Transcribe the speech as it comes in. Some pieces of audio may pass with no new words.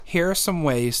Here are some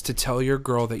ways to tell your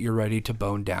girl that you're ready to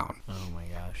bone down. Oh my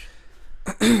gosh.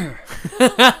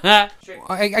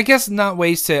 I guess not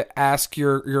ways to ask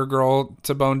your girl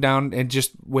to bone down, and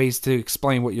just ways to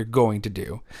explain what you're going to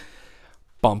do.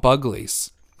 Bump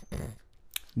uglies.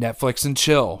 Netflix and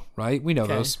chill, right? We know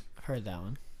those. I've heard that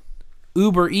one.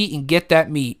 Uber Eat and get that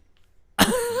meat.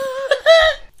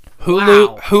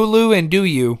 Hulu and do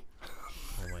you.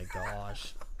 Oh my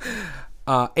gosh.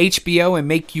 HBO and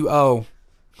make you owe.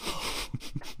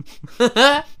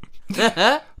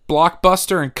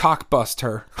 Blockbuster and cockbust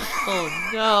her. Oh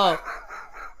no.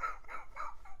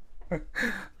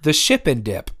 The ship and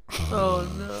dip. Oh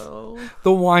no.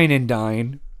 The wine and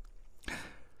dine.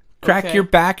 Crack your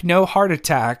back, no heart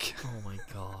attack. Oh my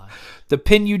gosh. The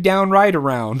pin you down right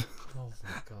around. Oh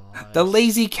my gosh. The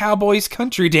lazy cowboys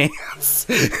country dance.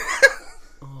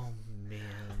 Oh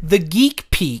man. The geek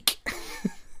peak.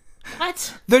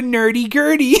 What? The nerdy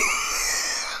gurdy.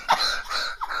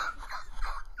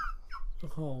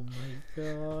 Oh my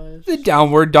gosh. The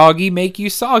downward doggy make you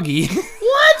soggy.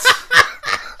 What?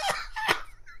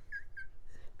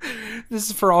 This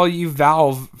is for all you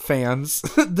Valve fans.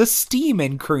 The steam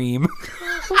and cream.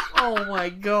 Oh my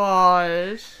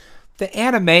gosh. The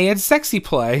anime and sexy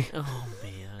play. Oh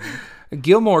man.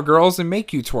 Gilmore Girls and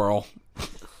make you twirl.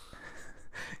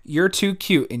 You're too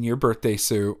cute in your birthday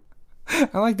suit.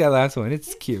 I like that last one.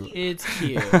 It's cute. It's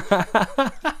cute.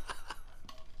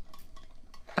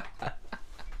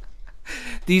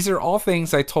 These are all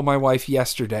things I told my wife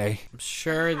yesterday. I'm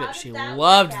sure that she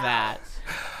loved that.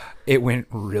 It went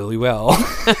really well.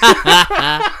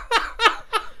 Oh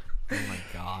my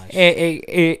gosh.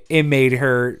 It made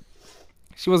her...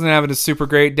 She wasn't having a super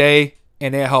great day,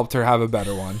 and it helped her have a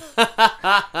better one. As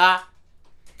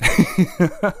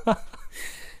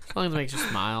long as it makes you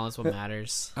smile, that's what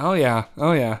matters. Oh, yeah.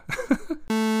 Oh, yeah.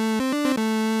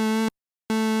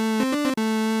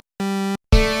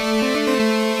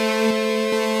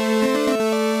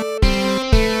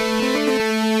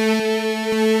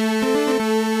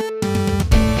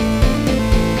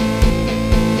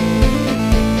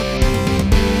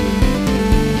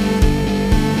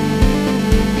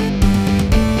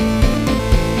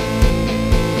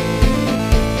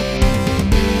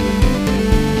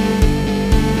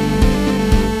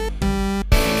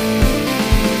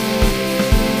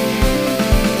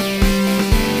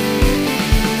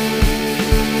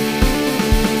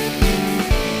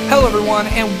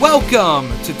 And welcome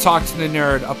to Talk to the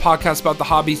Nerd, a podcast about the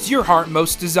hobbies your heart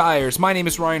most desires. My name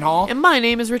is Ryan Hall. And my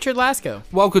name is Richard Lasco.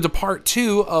 Welcome to part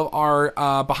 2 of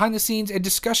our behind the scenes and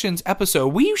discussions episode.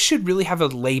 We should really have a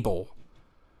label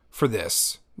for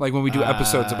this, like when we do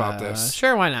episodes about this.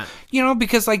 Sure, why not? You know,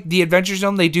 because like the Adventure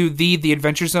Zone, they do the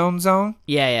Adventure Zone.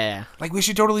 Yeah. Like we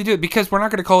should totally do it, because we're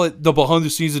not going to call it the behind the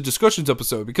scenes and discussions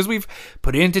episode, because we've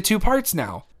put it into 2 parts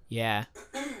now. Yeah.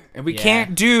 And we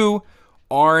can't do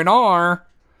R&R,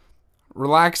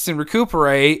 relax and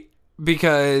recuperate,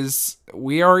 because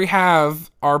we already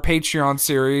have our Patreon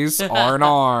series,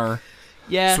 R&R.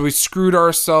 Yeah. So we screwed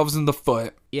ourselves in the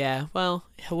foot. Yeah. Well,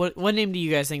 what name do you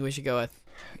guys think we should go with?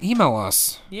 Email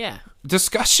us. Yeah.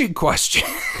 Discussion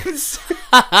questions.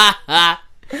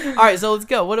 All right, so let's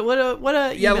go.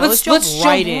 What yeah, let's jump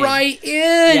right in.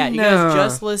 Yeah, you guys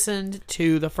just listened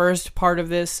to the first part of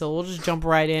this, so we'll just jump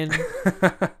right in.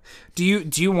 Do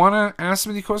you want to ask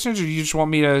me the questions, or do you just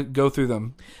want me to go through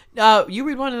them? You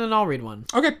read one and then I'll read one.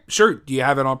 Okay, sure. Do you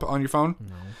have it on your phone?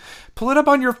 No. Pull it up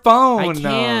on your phone. I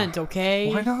can't,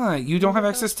 okay? Why not? You don't have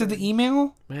access to the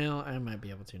email? Well, I might be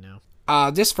able to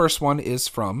now. This first one is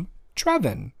from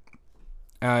Trevin.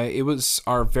 It was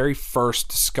our very first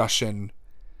discussion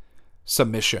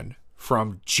submission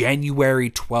from January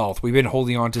 12th. We've been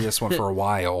holding on to this one for a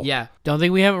while. Yeah. Don't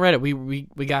think we haven't read it. We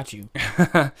got you.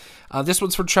 This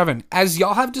one's for Trevin. As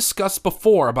y'all have discussed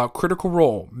before about Critical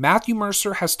Role, Matthew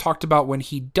Mercer has talked about when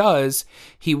he dies,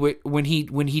 he wishes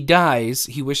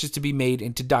to be made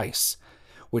into dice,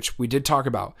 which we did talk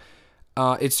about.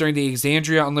 It's during the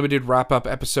Exandria Unlimited wrap-up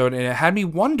episode, and it had me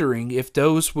wondering if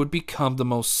those would become the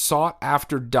most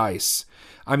sought-after dice.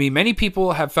 I mean, many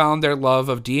people have found their love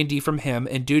of D&D from him,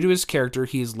 and due to his character,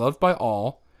 he is loved by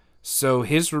all, so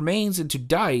his remains into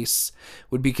dice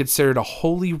would be considered a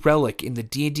holy relic in the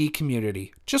D&D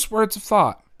community. Just words of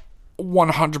thought.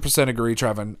 100% agree,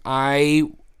 Trevin.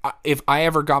 If I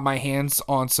ever got my hands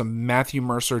on some Matthew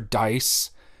Mercer dice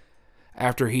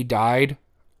after he died,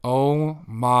 oh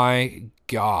my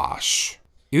gosh.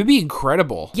 It would be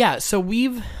incredible. Yeah, so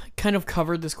we've kind of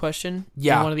covered this question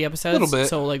in one of the episodes. A little bit.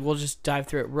 So we'll just dive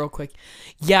through it real quick.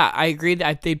 Yeah, I agree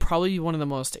that they'd probably be one of the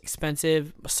most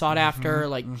expensive, sought after,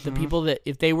 the people that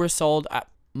if they were sold,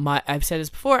 I've said this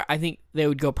before. I think they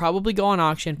would probably go on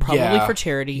auction, probably for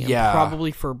charity, and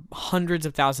probably for hundreds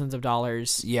of thousands of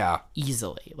dollars. Yeah,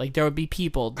 easily. Like there would be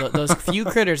people. Those few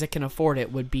critters that can afford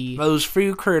it would be those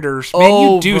few critters.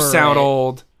 Man, you do sound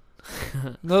old.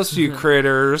 Those few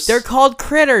critters. They're called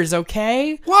critters.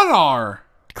 Okay. What are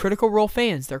Critical Role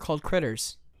fans? They're called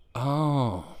critters.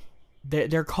 Oh.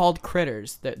 They're called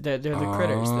critters. They're the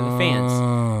critters. They're the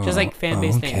fans. Just like fan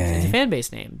base names. It's a fan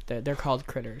base name. They're called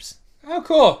critters. Oh,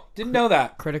 cool. Didn't know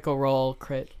that. Critical Role,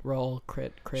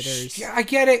 critters. Yeah, I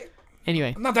get it.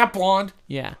 Anyway. I'm not that blonde.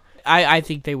 Yeah. I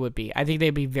think they would be. I think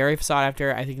they'd be very sought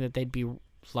after. I think that they'd be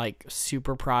like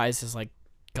super prized as like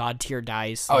god tier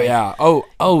dice. Oh yeah.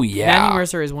 Oh yeah. Matthew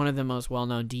Mercer is one of the most well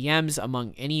known DMs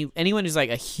among anyone who's like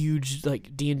a huge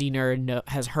like D&D nerd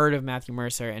has heard of Matthew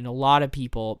Mercer, and a lot of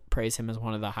people praise him as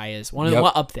one of the highest, one of the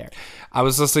up there. I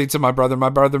was listening to my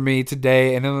brother me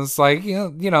today, and it was like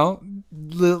little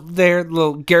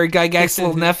Gary Gygax's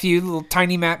little nephew, little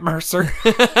tiny Matt Mercer.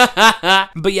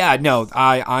 But yeah, no,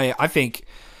 I think.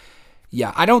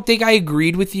 Yeah, I don't think I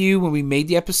agreed with you when we made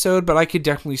the episode, but I could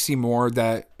definitely see more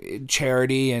that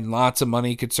charity and lots of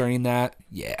money concerning that.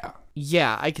 Yeah.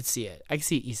 Yeah, I could see it. I could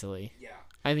see it easily. Yeah.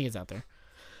 I think it's out there.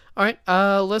 All right,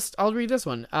 I'll read this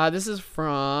one. This is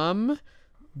from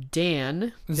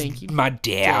Dan. Thank you. My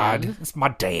dad. Dan. It's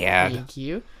my dad. Thank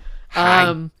you.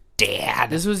 Hi, Dad.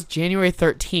 This was January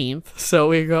 13th, so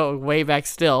we go way back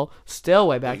still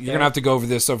way back there. You're going to have to go over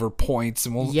this over points.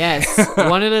 And we'll... Yes,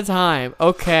 one at a time.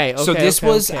 Okay. So this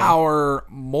was our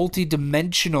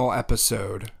multi-dimensional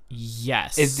episode.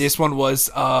 Yes. This one was,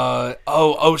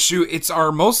 shoot, it's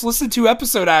our most listened to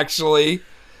episode, actually.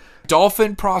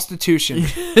 Dolphin Prostitution.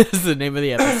 Is the name of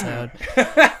the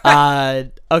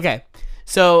episode. Okay.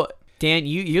 So, Dan,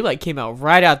 you like came out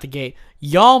right out the gate.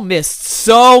 Y'all missed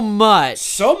so much.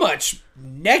 So much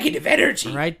negative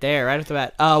energy. Right there, right off the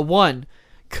bat. One,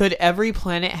 could every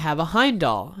planet have a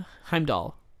Heimdall?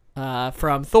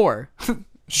 From Thor.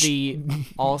 The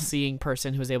all-seeing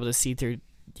person who was able to see through,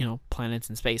 planets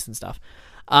and space and stuff.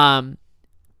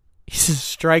 He says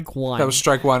strike one. That was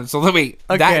strike one. So wait,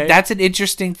 okay. That's an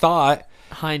interesting thought.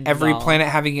 Heimdall. Every planet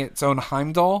having its own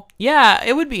Heimdall? Yeah,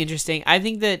 it would be interesting. I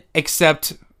think that...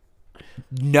 Except,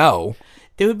 no.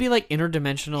 They would be like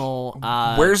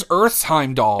interdimensional... Where's Earth's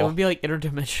Heimdall? It would be like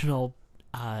interdimensional...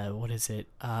 what is it?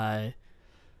 What's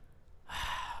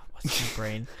my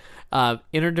brain?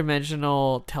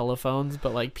 Interdimensional telephones,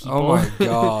 but like people. Oh my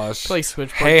gosh. Like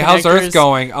switchboard Hey, how's Earth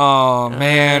going? Oh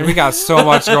man, we got so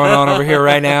much going on over here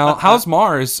right now. How's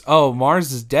Mars? Oh,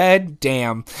 Mars is dead.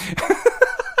 Damn.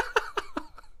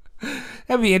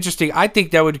 That'd be interesting. I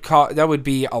think that would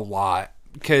be a lot,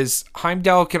 because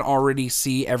Heimdall can already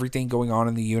see everything going on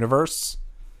in the universe.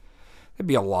 That'd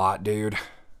be a lot, dude.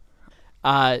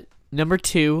 Number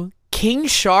 2, King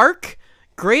Shark.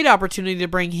 Great opportunity to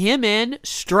bring him in.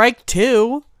 Strike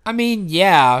 2. I mean,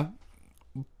 yeah,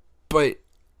 but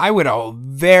I went a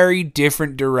very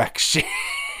different direction.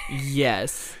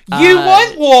 Yes. You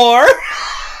want war?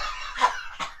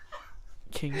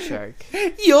 King Shark.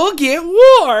 You'll get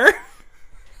war.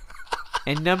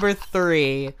 And number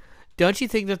 3, don't you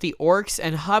think that the orcs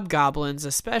and hobgoblins,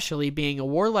 especially being a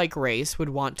warlike race, would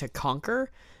want to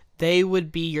conquer? They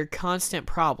would be your constant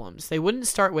problems. They wouldn't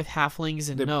start with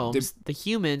halflings and gnomes. The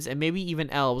humans, and maybe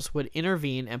even elves, would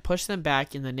intervene and push them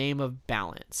back in the name of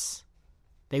balance.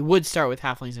 They would start with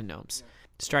halflings and gnomes.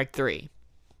 Strike 3.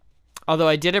 Although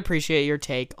I did appreciate your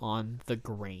take on the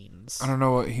grains. I don't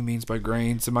know what he means by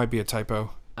grains. It might be a typo.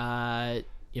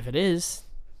 If it is,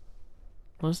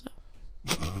 let us know.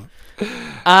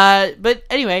 But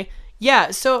anyway,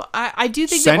 yeah, so I do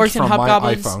think that orcs and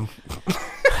hobgoblins... Sent from my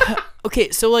iPhone.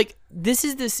 Okay, so like this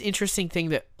is this interesting thing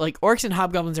that like orcs and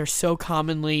hobgoblins are so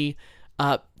commonly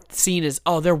seen as,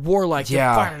 oh, they're warlike,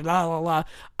 they're fire, la la la.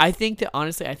 I think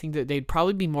that they'd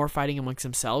probably be more fighting amongst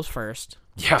themselves first.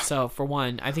 Yeah. So for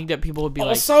one, I think that people would be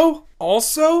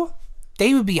also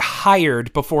they would be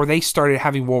hired before they started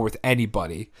having war with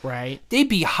anybody. Right. They'd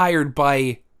be hired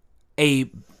by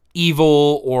a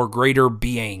evil or greater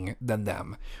being than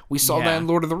them. We saw that in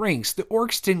Lord of the Rings. The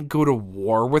orcs didn't go to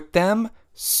war with them.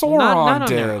 Sauron not on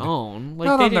did. Their own. Like,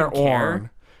 not they on didn't their care. own.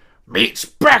 Meat's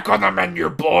back on the menu,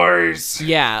 boys.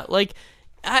 Yeah, like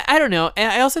I don't know.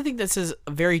 And I also think this is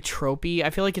very tropey. I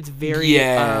feel like it's very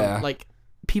like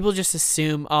people just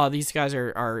assume, oh, these guys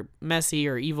are messy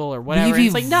or evil or whatever. And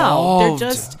it's like, no, they're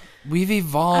just... We've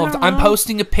evolved. I'm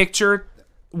posting a picture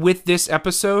with this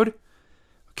episode.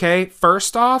 Okay,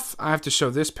 first off, I have to show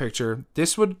this picture.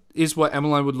 This is what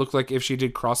Emmeline would look like if she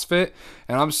did CrossFit.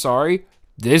 And I'm sorry,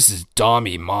 this is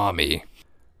Dommy Mommy.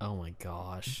 Oh my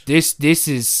gosh. This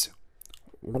is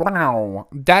wow.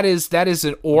 That is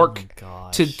an orc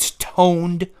gosh. to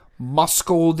toned,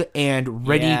 muscled, and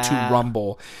ready to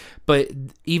rumble. But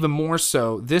even more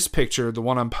so, this picture, the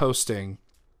one I'm posting,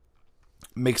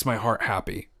 makes my heart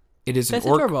happy. It is That's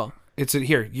an orc. adorable.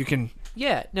 Here, you can...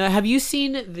 Yeah. Now, have you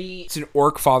seen the... It's an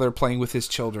orc father playing with his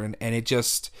children, and it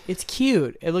just... It's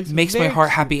cute. It looks makes my very heart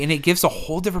cute. happy, and it gives a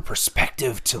whole different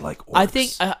perspective to, like, orcs. I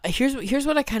think here's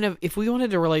what I kind of, if we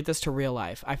wanted to relate this to real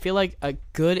life, I feel like a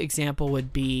good example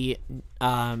would be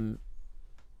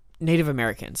Native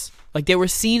Americans. Like, they were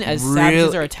seen as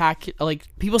savages or like,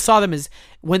 people saw them as,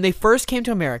 when they first came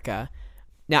to America.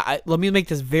 Now, let me make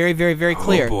this very, very, very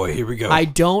clear. Oh boy, here we go. I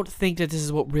don't think that this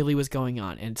is what really was going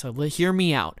on, and so hear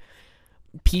me out.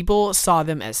 People saw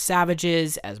them as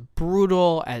savages, as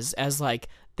brutal, as like,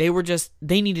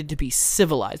 they needed to be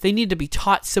civilized. They needed to be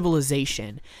taught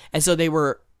civilization. And so they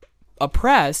were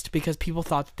oppressed because people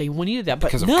thought that they needed that. But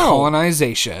because of no,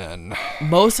 colonization.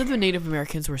 Most of the Native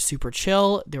Americans were super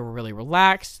chill. They were really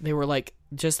relaxed. They were like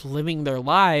just living their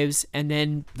lives, and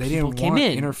then they people didn't came want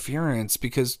in. interference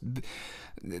because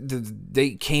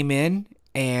they came in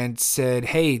and said,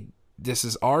 hey, this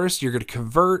is ours, you're going to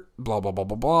convert, blah, blah, blah,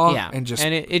 blah, blah. Yeah, and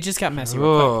it just got messy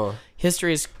real quick.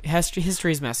 History is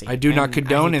messy. I do not and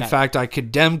condone. I In fact, I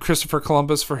condemn Christopher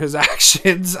Columbus for his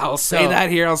actions. I'll say that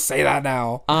here. I'll say that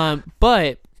now.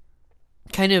 But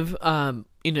kind of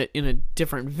in a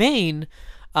different vein,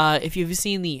 if you've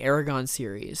seen the Aragon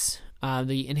series,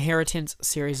 the Inheritance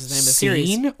series is the name of the series.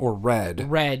 Seen or read?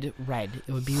 Red. It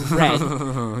would be red.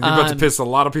 You're about to piss a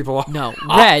lot of people off. No,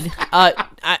 red.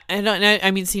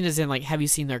 I mean, seen as in, like, have you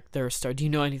seen their story? Do you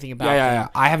know anything about them? Yeah.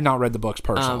 I have not read the books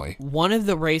personally. One of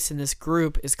the race in this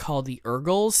group is called the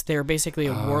Urgals. They're basically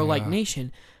a warlike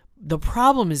nation. The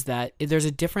problem is that there's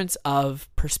a difference of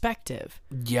perspective.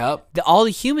 Yep. All the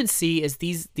humans see is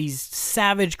these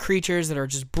savage creatures that are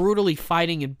just brutally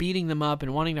fighting and beating them up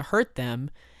and wanting to hurt them.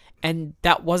 And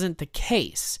that wasn't the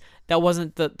case. That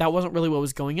wasn't really what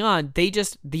was going on. They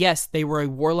were a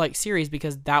warlike series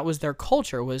because that was their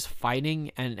culture, was fighting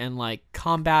and like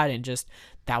combat, and just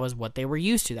that was what they were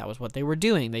used to. That was what they were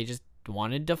doing. They just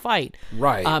wanted to fight.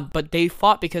 Right. But they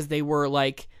fought because they were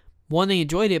like, one, they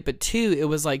enjoyed it, but two, it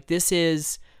was like, this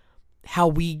is how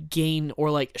we gain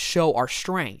or like show our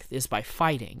strength, is by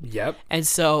fighting. Yep. And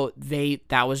so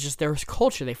that was just their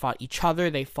culture. They fought each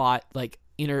other. They fought like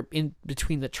in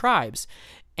between the tribes,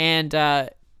 and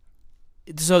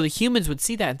so the humans would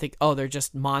see that and think, oh, they're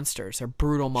just monsters. They're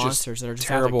brutal monsters that are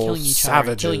just out there killing each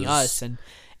other and killing us. And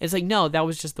it's like, no, that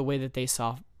was just the way that they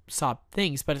saw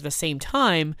things. But at the same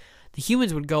time, the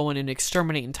humans would go in and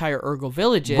exterminate entire Urgal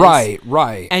villages.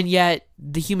 Right. And yet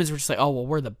the humans were just like, oh, well,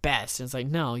 we're the best. And it's like,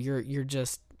 no, you're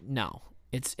just, no.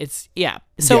 It's yeah.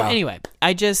 So anyway,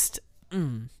 I just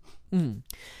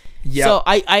Yeah. So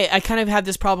I kind of had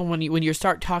this problem when you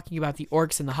start talking about the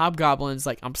orcs and the hobgoblins.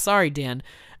 Like, I'm sorry, Dan,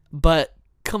 but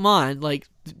come on, like,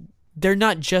 they're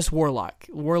not just warlike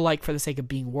for the sake of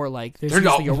being warlike. There's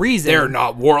usually a reason. They're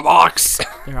not warlocks.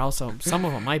 They're also, some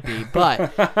of them might be,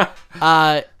 but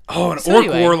an orc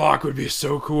warlock would be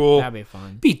so cool. That'd be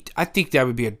fun. I think that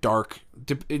would be a dark,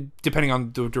 depending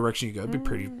on the direction you go. It'd be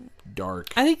pretty dark.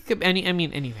 I think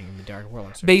anything can be dark.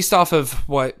 Warlocks based off of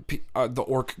what the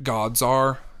orc gods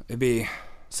are. It'd be.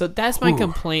 So that's my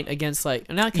complaint against, like,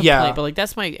 not complaint, but like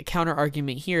that's my counter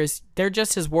argument here, is they're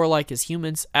just as warlike as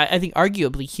humans. I think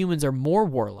arguably humans are more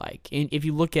warlike. And if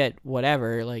you look at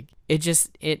whatever, like,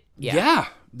 yeah.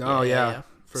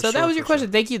 So that was your question.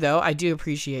 Thank you, though. I do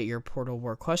appreciate your Portal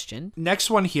War question. Next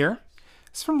one here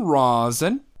is from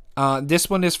Rosin. This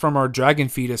one is from our Dragon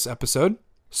Fetus episode.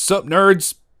 Sup,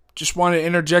 nerds? Just want to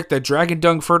interject that dragon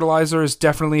dung fertilizer is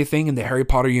definitely a thing in the Harry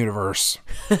Potter universe.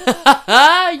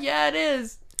 Yeah, it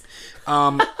is.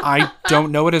 I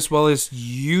don't know it as well as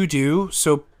you do,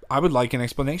 so I would like an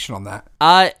explanation on that.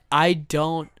 I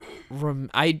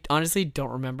honestly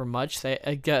don't remember much. They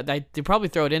probably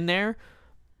throw it in there,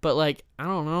 but like, I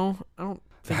don't know. I don't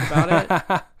think about it.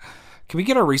 Can we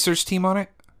get our research team on it?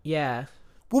 Yeah.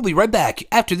 We'll be right back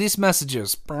after these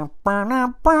messages. Do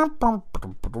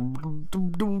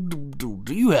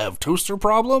you have toaster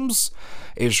problems?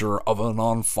 Is your oven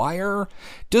on fire?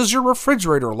 Does your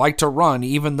refrigerator like to run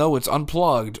even though it's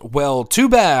unplugged? Well, too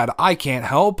bad. I can't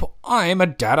help. I'm a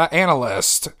data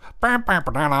analyst. So we're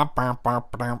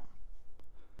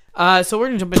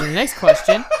going to jump into the next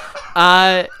question.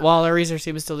 While our research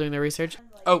team is still doing their research.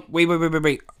 Oh, wait.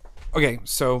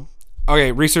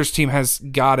 Okay, research team has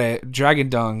got it. Dragon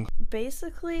dung.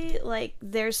 Basically, like,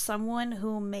 there's someone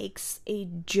who makes a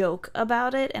joke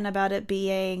about it and about it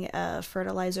being a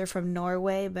fertilizer from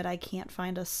Norway, but I can't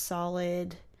find a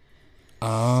solid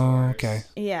Oh, okay.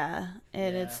 Yeah,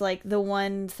 and it's like the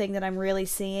one thing that I'm really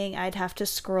seeing, I'd have to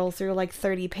scroll through like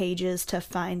 30 pages to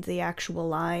find the actual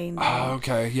line. Oh,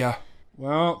 okay, yeah.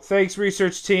 Well, thanks,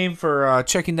 research team, for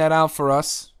checking that out for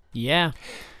us. Yeah.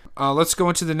 Let's go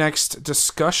into the next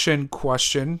discussion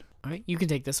question. All right, you can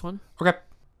take this one. Okay.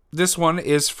 This one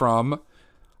is from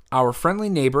our friendly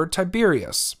neighbor,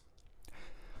 Tiberius.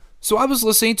 So I was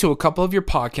listening to a couple of your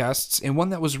podcasts, and one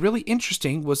that was really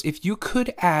interesting was if you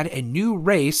could add a new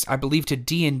race, I believe, to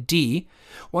D&D.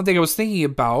 One thing I was thinking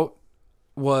about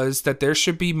was that there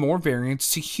should be more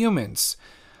variants to humans.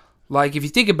 Like, if you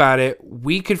think about it,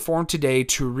 we could form today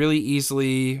to really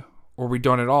easily, or we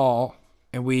don't at all,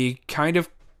 and we kind of...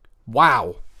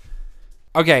 Wow.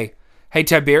 Okay. Hey,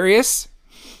 Tiberius.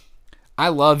 I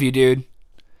love you, dude.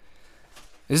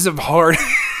 This is hard...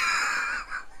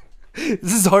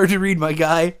 This is hard to read, my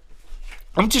guy.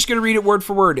 I'm just going to read it word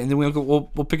for word, and then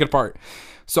we'll pick it apart.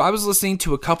 So I was listening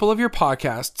to a couple of your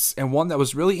podcasts, and one that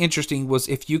was really interesting was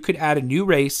if you could add a new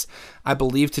race, I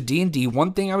believe, to D&D.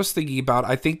 One thing I was thinking about,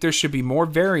 I think there should be more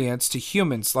variants to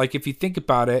humans. Like, if you think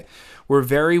about it,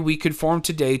 we conform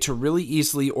today to really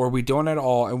easily, or we don't at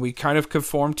all, and we kind of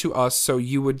conform to us, so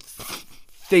you would...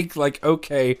 think like,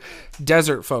 okay,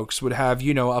 desert folks would have,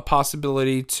 a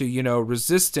possibility to,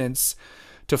 resistance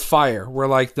to fire, where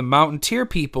like the mountain tier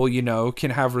people,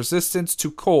 can have resistance to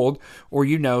cold,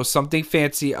 or something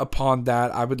fancy upon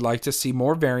that. I would like to see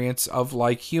more variants of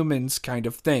like humans kind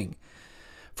of thing.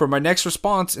 For my next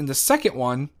response in the second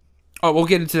one, we'll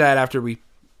get into that after we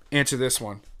answer this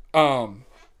one.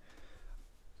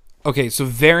 Okay, so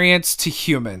variants to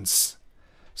humans.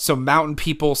 So mountain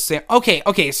people say,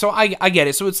 okay, so I get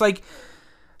it. So it's like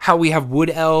how we have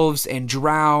wood elves and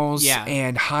drows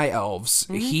and high elves.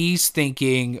 Mm-hmm. He's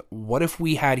thinking, what if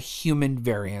we had human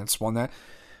variants? One that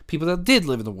people that did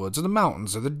live in the woods or the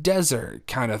mountains or the desert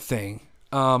kind of thing.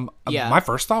 My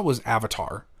first thought was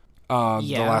Avatar, The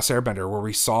Last Airbender, where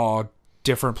we saw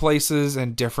different places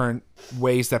and different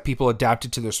ways that people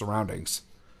adapted to their surroundings.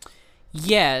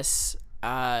 Yes,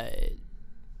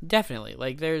 definitely.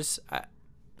 Like there's...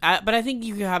 but I think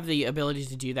you have the ability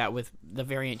to do that with the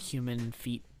variant human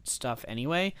feat stuff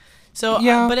anyway. So,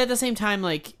 yeah. But at the same time,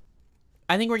 like,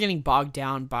 I think we're getting bogged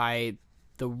down by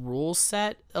the rule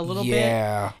set a little bit.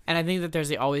 Yeah. And I think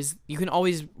that you can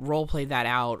always role play that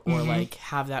out or like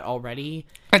have that already.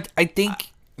 I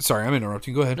think, sorry, I'm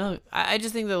interrupting. Go ahead. No, I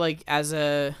just think that like as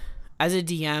a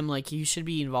DM, like you should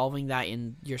be involving that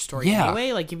in your story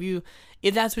anyway. Like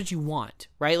if that's what you want,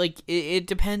 right? Like it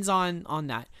depends on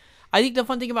that. I think the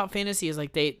fun thing about fantasy is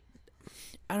like they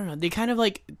kind of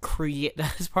like create.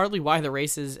 That's partly why the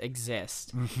races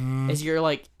exist. Mm-hmm. Is you're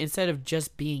like, instead of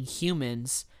just being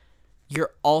humans,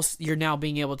 you're now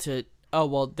being able to. Oh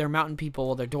well, they're mountain people.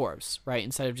 Well, they're dwarves, right?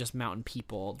 Instead of just mountain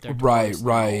people, they're dwarves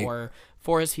right. Or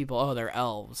forest people. Oh, they're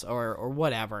elves or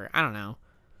whatever. I don't know.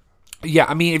 Yeah,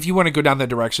 I mean, if you want to go down that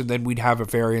direction, then we'd have a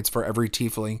variance for every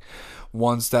tiefling.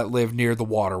 Ones that live near the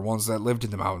water, ones that lived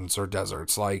in the mountains or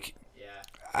deserts, like.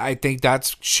 I think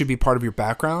that should be part of your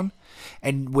background.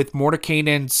 And with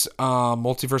Mordekainen's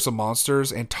Multiverse of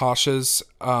Monsters and Tasha's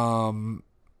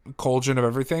Cauldron of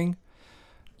Everything,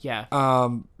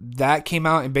 that came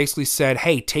out and basically said,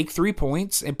 hey, take 3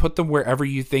 points and put them wherever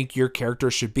you think your character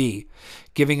should be.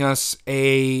 Giving us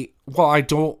well, I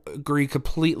don't agree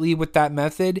completely with that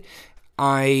method.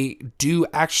 I do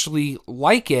actually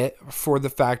like it for the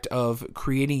fact of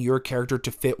creating your character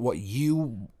to fit what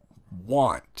you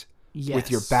want. Yes.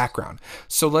 With your background.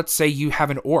 So let's say you have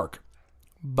an orc,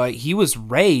 but he was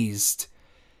raised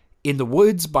in the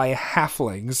woods by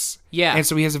halflings. Yeah. And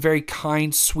so he has a very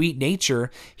kind, sweet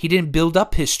nature. He didn't build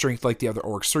up his strength like the other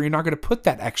orcs. So you're not going to put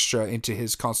that extra into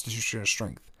his constitution or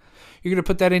strength. You're going to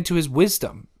put that into his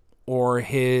wisdom or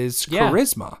his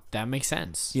charisma. That makes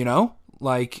sense.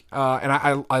 Like,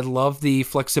 and I love the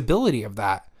flexibility of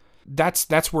that.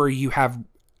 That's where you have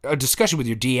a discussion with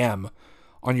your DM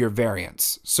on your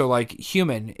variants. So like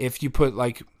human, if you put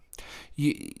like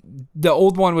the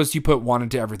old one was you put 1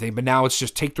 into everything, but now it's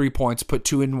just take 3 points, put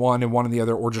 2 in one and 1 in the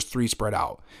other, or just 3 spread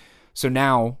out. So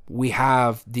now we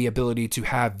have the ability to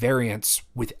have variants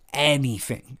with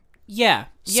anything. Yeah.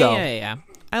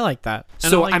 I like that.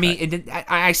 So I mean,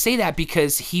 I say that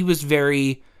because he was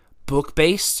very book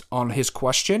based on his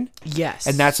question. Yes.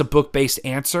 And that's a book based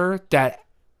answer that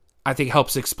I think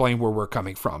helps explain where we're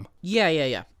coming from.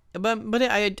 Yeah. But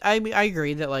I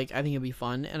agree that like I think it'd be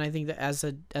fun, and I think that as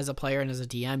a player and as a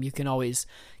DM, you can always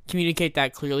communicate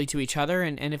that clearly to each other,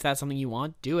 and if that's something you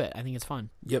want, do it. I think it's fun.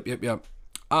 Yep.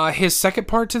 His second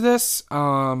part to this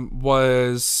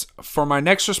was, for my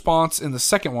next response in the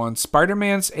second one,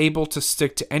 Spider-Man's able to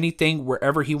stick to anything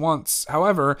wherever he wants.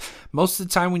 However, most of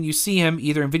the time when you see him,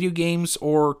 either in video games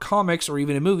or comics or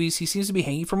even in movies, he seems to be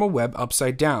hanging from a web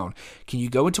upside down. Can you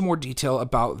go into more detail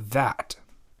about that?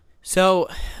 So,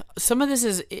 some of this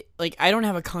is, like, I don't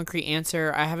have a concrete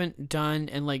answer. I haven't done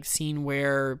and, like, seen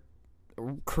where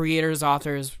creators,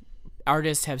 authors,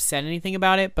 artists have said anything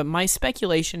about it, but my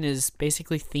speculation is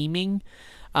basically theming,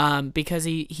 because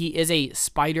he is a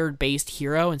spider-based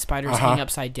hero and spiders hang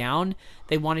upside down.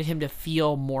 They wanted him to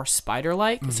feel more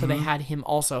spider-like, so they had him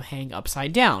also hang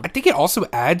upside down. I think it also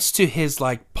adds to his,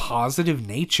 like, positive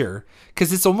nature,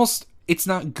 because it's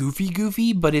not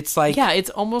goofy, but it's like... Yeah,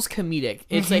 it's almost comedic.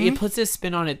 It's like, it puts this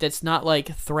spin on it that's not,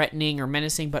 like, threatening or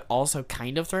menacing, but also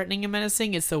kind of threatening and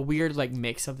menacing. It's the weird, like,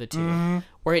 mix of the two.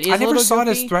 Where it is I never saw goofy.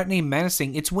 it as threatening and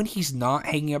menacing. It's when he's not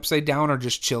hanging upside down or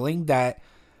just chilling that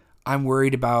I'm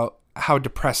worried about how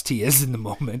depressed he is in the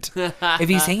moment. If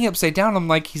he's hanging upside down, I'm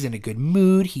like, he's in a good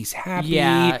mood. He's happy.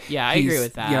 Yeah, I agree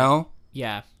with that. You know?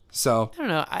 Yeah. So I don't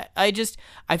know.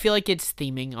 I feel like it's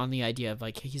theming on the idea of,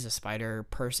 like, he's a spider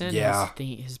person. Yeah.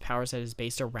 His power set is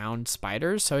based around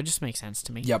spiders, so it just makes sense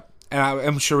to me. Yep. And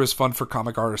I'm sure it was fun for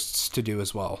comic artists to do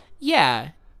as well.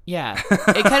 Yeah.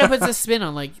 It kind of puts a spin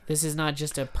on, like, this is not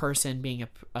just a person being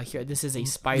a hero. This is a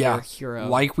spider hero.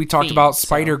 Like we talked theme, about so-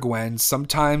 Spider-Gwen.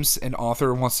 Sometimes an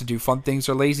author wants to do fun things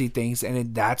or lazy things,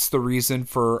 and that's the reason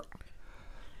for,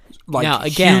 like, Now,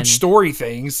 again, huge story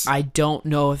things. I don't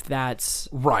know if that's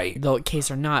Right. the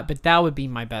case or not, but that would be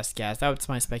my best guess. That's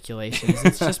my speculation.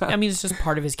 It's just, I mean, it's just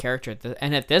part of his character,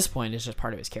 and at this point, it's just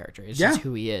part of his character. It's just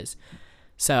who he is.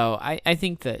 So I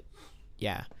think that,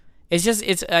 yeah,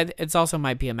 it's also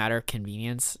might be a matter of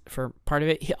convenience for part of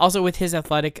it. Also, with his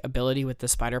athletic ability with the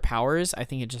spider powers, I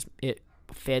think it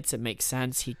fits. It makes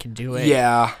sense. He can do it.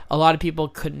 Yeah. A lot of people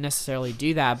couldn't necessarily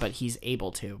do that, but he's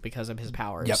able to because of his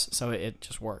powers. Yep. So it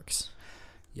just works.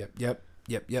 Yep.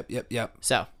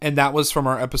 So, And that was from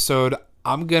our episode.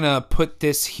 I'm going to put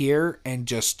this here and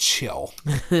just chill.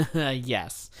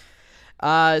 yes.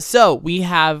 So we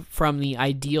have from the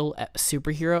ideal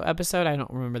superhero episode. I don't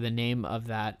remember the name of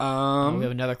that. We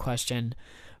have another question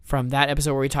from that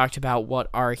episode where we talked about what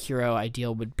our hero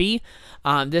ideal would be.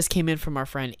 This came in from our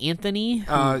friend Anthony.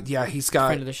 He's got...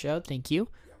 Friend of the show. Thank you.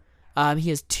 He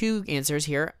has two answers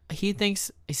here. He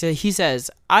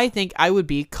says, I think I would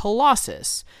be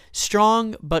Colossus,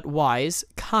 strong but wise,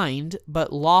 kind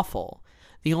but lawful.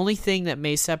 The only thing that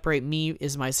may separate me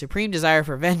is my supreme desire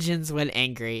for vengeance when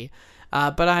angry.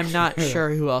 But I'm not sure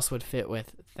who else would fit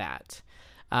with that.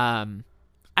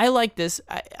 I like this.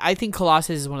 I think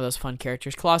Colossus is one of those fun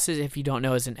characters. Colossus, if you don't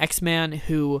know, is an X-Man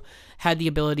who had the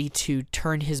ability to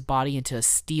turn his body into a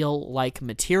steel-like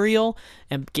material,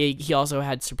 and he also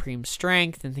had supreme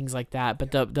strength and things like that.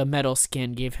 But the metal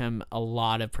skin gave him a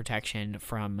lot of protection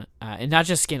from, and not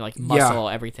just skin, like muscle,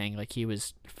 everything. Like he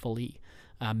was fully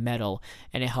metal,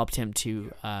 and it helped him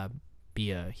to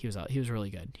he was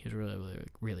really good. He was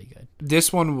really good.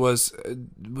 This one was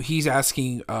he's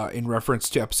asking in reference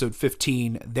to episode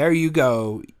 15. There you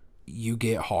go, you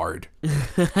get hard.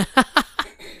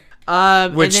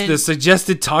 Which the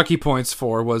suggested talkie points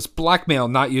for was blackmail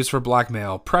not used for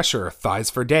blackmail, pressure,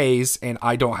 thighs for days, and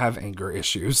I don't have anger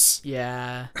issues.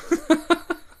 Yeah.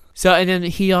 So, and then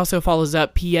he also follows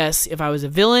up, P.S. If I was a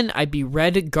villain, I'd be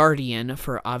Red Guardian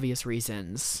for obvious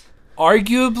reasons.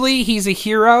 Arguably, he's a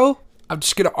hero. I'm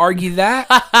just going to argue that.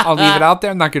 I'll leave it out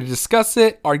there. I'm not going to discuss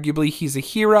it. Arguably, he's a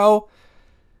hero.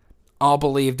 I'll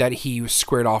believe that he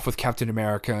squared off with Captain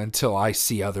America until I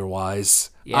see otherwise.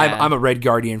 Yeah. I'm a Red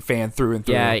Guardian fan through and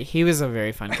through. Yeah, he was a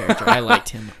very fun character. I liked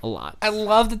him a lot. I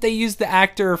love that they used the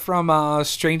actor from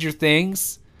Stranger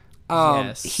Things.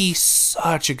 Yes. He's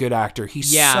such a good actor.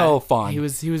 He's so fun. He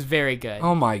was very good.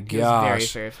 Oh my gosh. He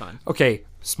was very, very fun. Okay,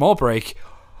 small break.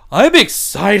 I'm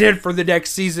excited for the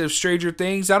next season of Stranger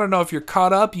Things. I don't know if you're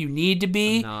caught up. You need to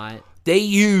be. I'm not. They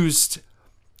used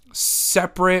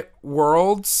separate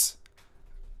worlds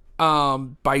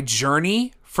by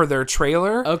Journey for their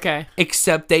trailer. Okay.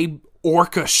 Except they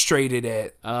orchestrated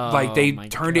it. Oh, like they my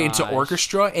turned it into gosh.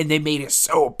 orchestra and they made it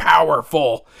so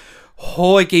powerful.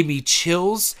 Oh, it gave me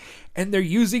chills. And they're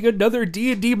using another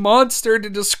D&D monster to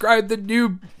describe the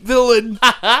new villain.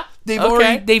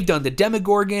 They've done the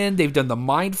Demogorgon, they've done the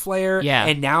Mind Flayer,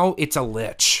 and now it's a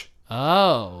Lich.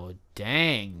 Oh,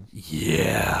 dang.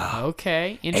 Yeah.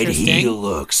 Okay, interesting. And he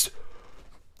looks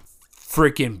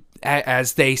freaking,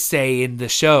 as they say in the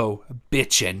show,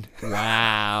 bitchin'.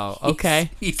 Wow.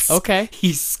 Okay.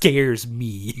 He scares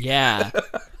me. Yeah.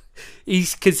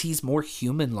 Because he's more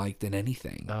human-like than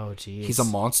anything. Oh, geez. He's a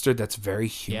monster that's very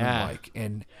human-like.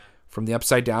 And from the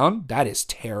upside down, that is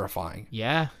terrifying.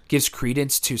 Yeah. Gives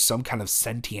credence to some kind of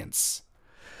sentience.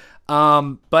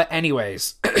 But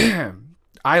anyways,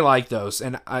 I like those.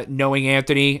 And knowing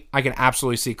Anthony, I can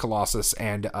absolutely see Colossus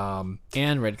and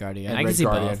Red Guardian. I can Red see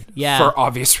Guardian both. Yeah. for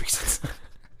obvious reasons.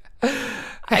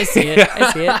 I see it.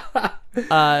 Thank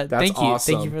you.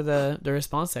 awesome. Thank you for the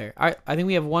response there. All right, I think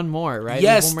we have one more, right? We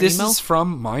have Yes, one more this email? is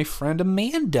from my friend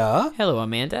Amanda. Hello,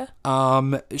 Amanda.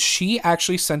 She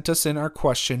actually sent us in our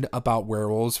question about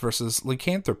werewolves versus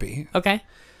lycanthropy. Okay.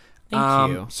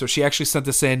 Thank you. So she actually sent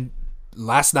this in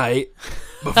last night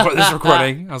before this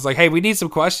recording. I was like, hey, we need some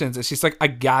questions. And she's like, I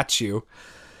got you.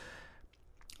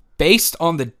 Based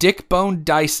on the Dick Bone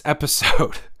Dice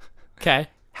episode. Okay.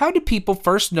 How did people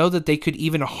first know that they could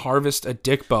even harvest a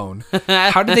dick bone?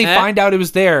 How did they find out it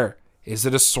was there? Is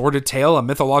it a sordid tale, a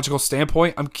mythological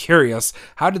standpoint? I'm curious.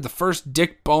 How did the first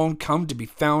dick bone come to be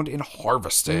found and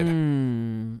harvested?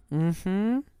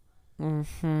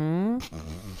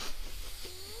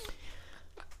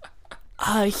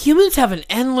 Humans have an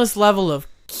endless level of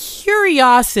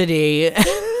curiosity.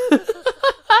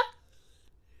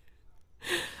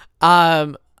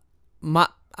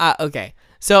 Okay.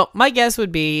 So my guess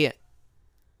would be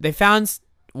they found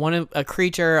a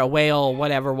creature, a whale,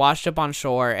 whatever, washed up on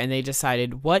shore, and they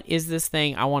decided, what is this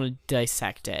thing? I want to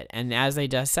dissect it. And as they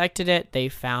dissected it, they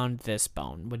found this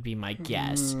bone, would be my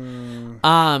guess.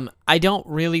 I don't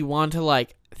really want to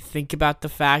think about the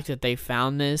fact that they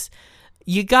found this.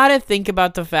 You got to think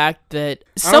about the fact that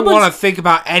I don't want to think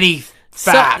about any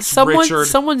facts, Richard.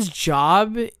 Someone's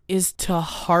job is to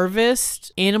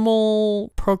harvest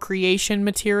animal procreation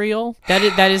material.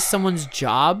 That is someone's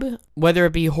job, whether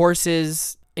it be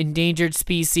horses, endangered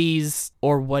species,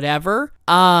 or whatever.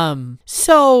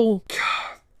 So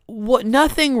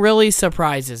nothing really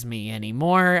surprises me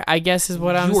anymore, I guess is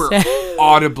what I'm saying. You are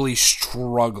audibly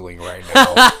struggling right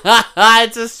now.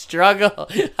 It's a struggle.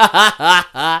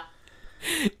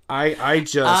 I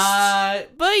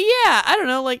just but yeah, I don't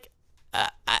know,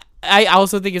 I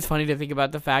also think it's funny to think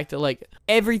about the fact that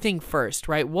everything first,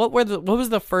 right? What was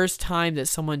the first time that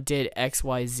someone did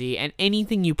XYZ, and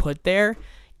anything you put there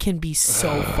can be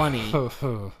so funny.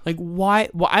 Why?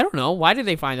 Well, I don't know. Why did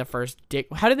they find the first dick?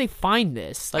 How did they find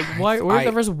this? Where's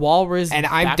the first walrus? And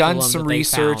I've done baculum some that they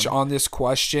research found? on this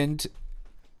question.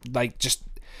 Just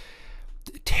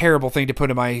terrible thing to put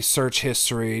in my search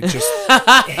history. Just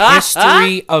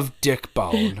history of dick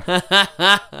bone.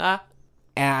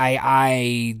 And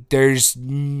I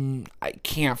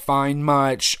can't find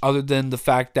much other than the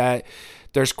fact that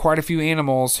there's quite a few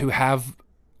animals who have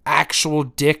actual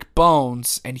dick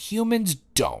bones and humans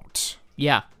don't.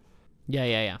 Yeah.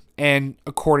 And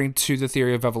according to the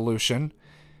theory of evolution,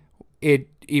 it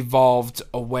evolved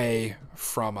away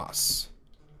from us.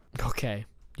 Okay.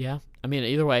 Yeah. I mean,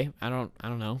 either way, I don't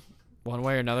know. One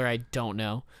way or another, I don't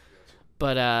know.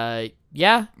 But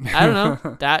yeah, I don't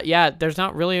know. There's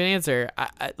not really an answer.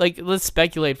 Let's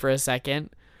speculate for a second.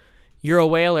 You're a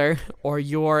whaler, or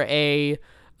you're a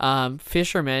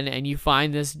fisherman, and you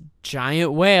find this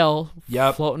giant whale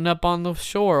floating up on the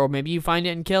shore, or maybe you find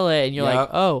it and kill it, and you're like,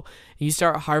 oh, and you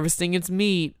start harvesting its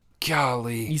meat.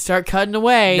 Golly. You start cutting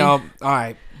away. No, all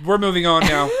right. We're moving on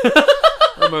now.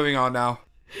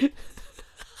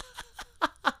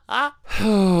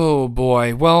 Oh,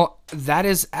 boy. Well, that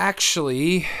is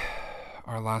actually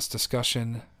our last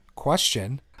discussion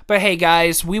question. But hey,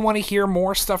 guys, we want to hear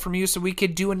more stuff from you so we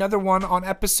could do another one on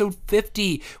episode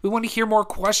 50. We want to hear more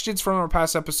questions from our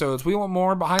past episodes. We want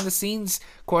more behind-the-scenes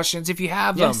questions if you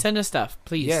have them. Yeah, send us stuff,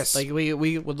 please. Yes.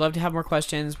 We would love to have more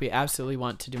questions. We absolutely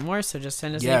want to do more, so just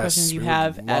send us any questions you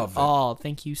have at all.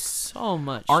 Thank you so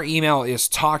much. Our email is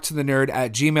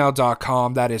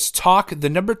talktothenerd@gmail.com. That is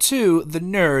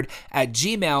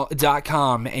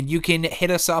talkthenerd@gmail.com. And you can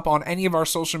hit us up on any of our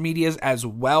social medias as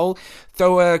well.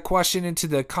 Throw a question into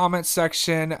the comment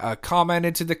section, a comment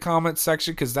into the comment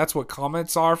section, because that's what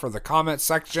comments are, for the comment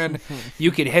section.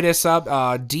 You can hit us up,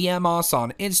 DM us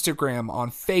on Instagram,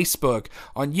 on Facebook,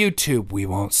 on YouTube. We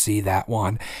won't see that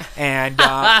one. And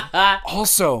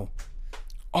also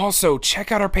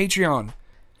check out our Patreon.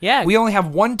 Yeah. We only have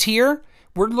one tier.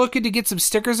 We're looking to get some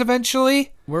stickers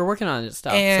eventually. We're working on this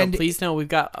stuff. And so please know we've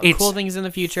got cool things in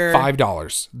the future.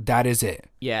 $5. That is it.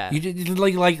 Yeah. You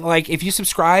like if you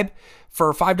subscribe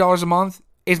for $5 a month,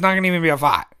 it's not going to even be a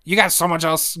 $5. You got so much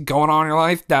else going on in your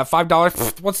life that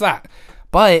 $5, what's that?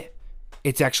 But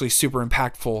it's actually super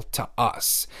impactful to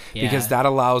us because that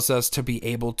allows us to be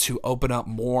able to open up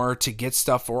more, to get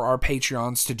stuff for our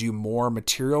Patreons, to do more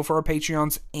material for our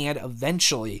Patreons, and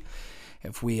eventually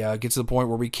if we get to the point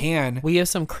where we can. We have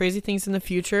some crazy things in the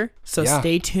future, so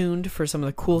stay tuned for some of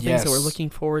the cool things that we're looking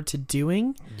forward to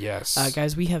doing. Yes.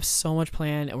 Guys, we have so much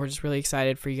planned, and we're just really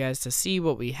excited for you guys to see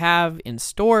what we have in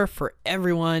store for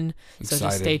everyone. So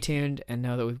just stay tuned and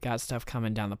know that we've got stuff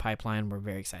coming down the pipeline. We're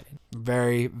very excited.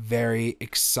 Very, very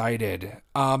excited.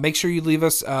 Make sure you leave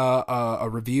us a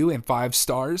review and 5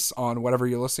 stars on whatever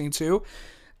you're listening to.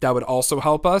 That would also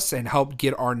help us and help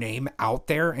get our name out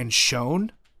there and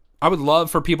shown. I would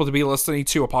love for people to be listening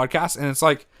to a podcast and it's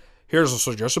like, here's a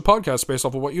suggested podcast based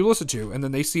off of what you listen to. And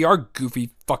then they see our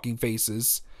goofy fucking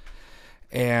faces.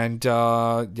 And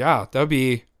that'd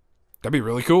be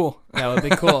really cool. That would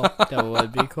be cool. That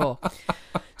would be cool.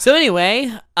 So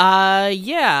anyway,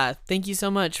 thank you so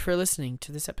much for listening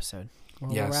to this episode.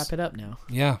 We'll wrap it up now.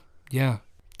 Yeah.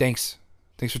 Thanks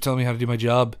for telling me how to do my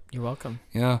job. You're welcome.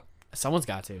 Yeah. Someone's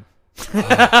got to.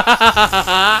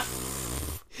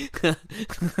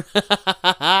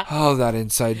 Oh, that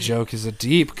inside joke is a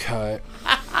deep cut.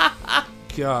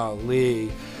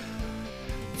 Golly.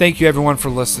 Thank you everyone for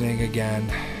listening again.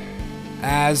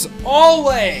 As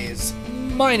always,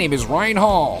 my name is Ryan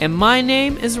Hall. And my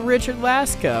name is Richard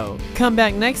Lasco. Come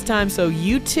back next time so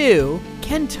you too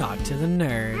can talk to the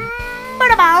nerd.